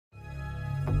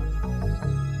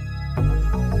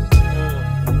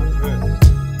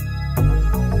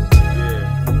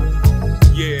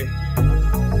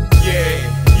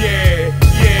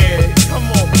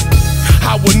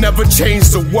will never change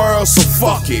the world, so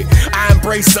fuck it. I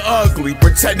embrace the ugly,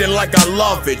 pretending like I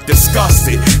love it.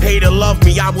 Disgusted, hate or love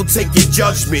me, I will take your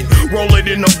judgment. Roll it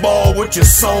in a ball with your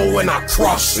soul and I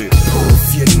crush it.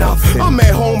 Proof you're nothing. I'm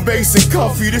at home base and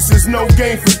comfy, this is no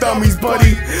game for dummies,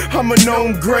 buddy. I'm a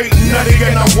known great nutty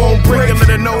and I won't break it. Let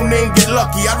a no name get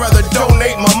lucky, I'd rather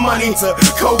donate my money to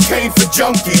cocaine for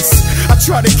junkies. I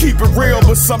try to keep it real,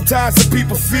 but sometimes the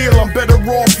people feel I'm better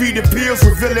off eating pills,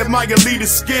 revealing my elite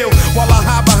skill. While I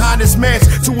hide behind this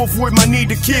mask to avoid my need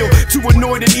to kill. Too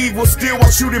annoyed and evil still,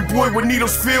 while shooting boy with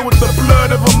needles filled with the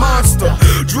blood of a monster.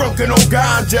 Drunken on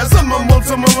ganjas, I'm a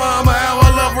mama, how I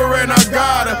love her and I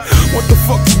got her. What the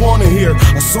fuck you wanna hear?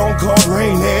 A song called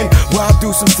Rainman, while I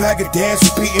do some faggot dance,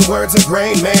 repeating words of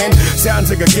Rainman. Sounds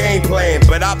like a game plan,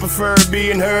 but I prefer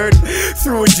being heard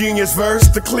through a genius verse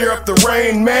to clear up the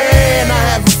rain. Man, I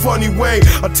have a funny way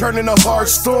of turning a hard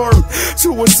storm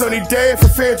to a sunny day for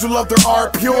fans who love their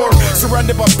art pure.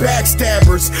 Surrounded by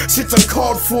backstabbers, shit's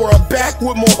uncalled for. I'm back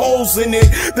with more holes in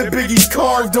it than Biggie's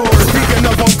car door. Speaking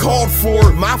of uncalled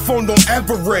for, my phone don't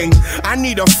ever ring. I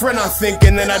need a friend, I think,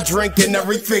 and then I drink and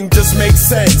everything just makes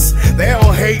sense. They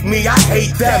don't hate me, I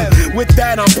hate them. With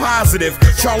that, I'm positive.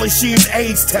 Charlie Sheen's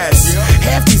AIDS test.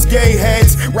 Half these gay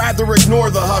heads rather ignore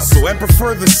the hustle and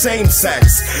prefer the same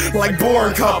sex, like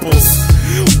boring couples.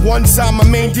 One time my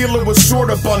main dealer was short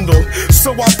a bundle,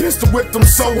 so I pistol whipped him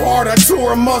so hard I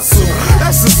tore a muscle.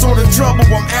 That's the sort of trouble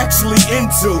I'm actually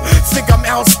into. Think I'm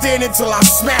outstanding till I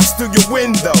smash through your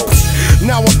windows.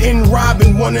 Now I'm in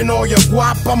robbing, wanting all your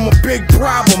guap, I'm a big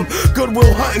problem.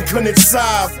 Goodwill hunting couldn't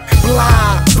solve.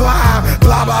 Blah, blah,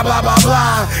 blah, blah, blah, blah,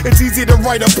 blah. It's easy to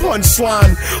write a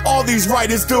punchline. All these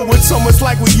writers do it, so much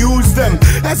like we use them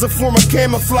as a form of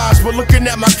camouflage. But looking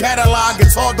at my catalog,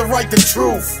 it's hard to write the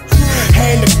truth.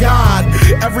 Hand to God,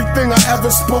 everything I ever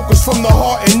spoke was from the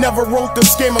heart and never wrote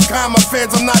this game of comma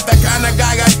fans. I'm not that kind of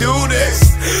guy, I do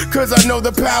this cause I know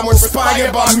the power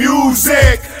inspired by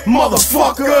music,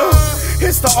 motherfucker.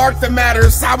 It's the art that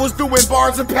matters. I was doing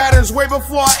bars and patterns way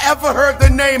before I ever heard the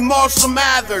name Marshall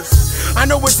Mathers. I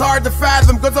know it's hard to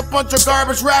fathom cause a bunch of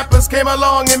garbage rappers came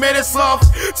along and made it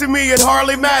soft. To me it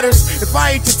hardly matters if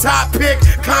I ain't your top pick.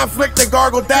 Conflikt and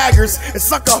gargle daggers and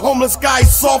suck a homeless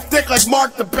guy's soft dick like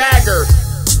Mark the Bagger.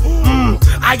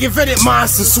 I invented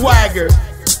monster swagger,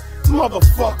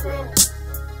 motherfucker.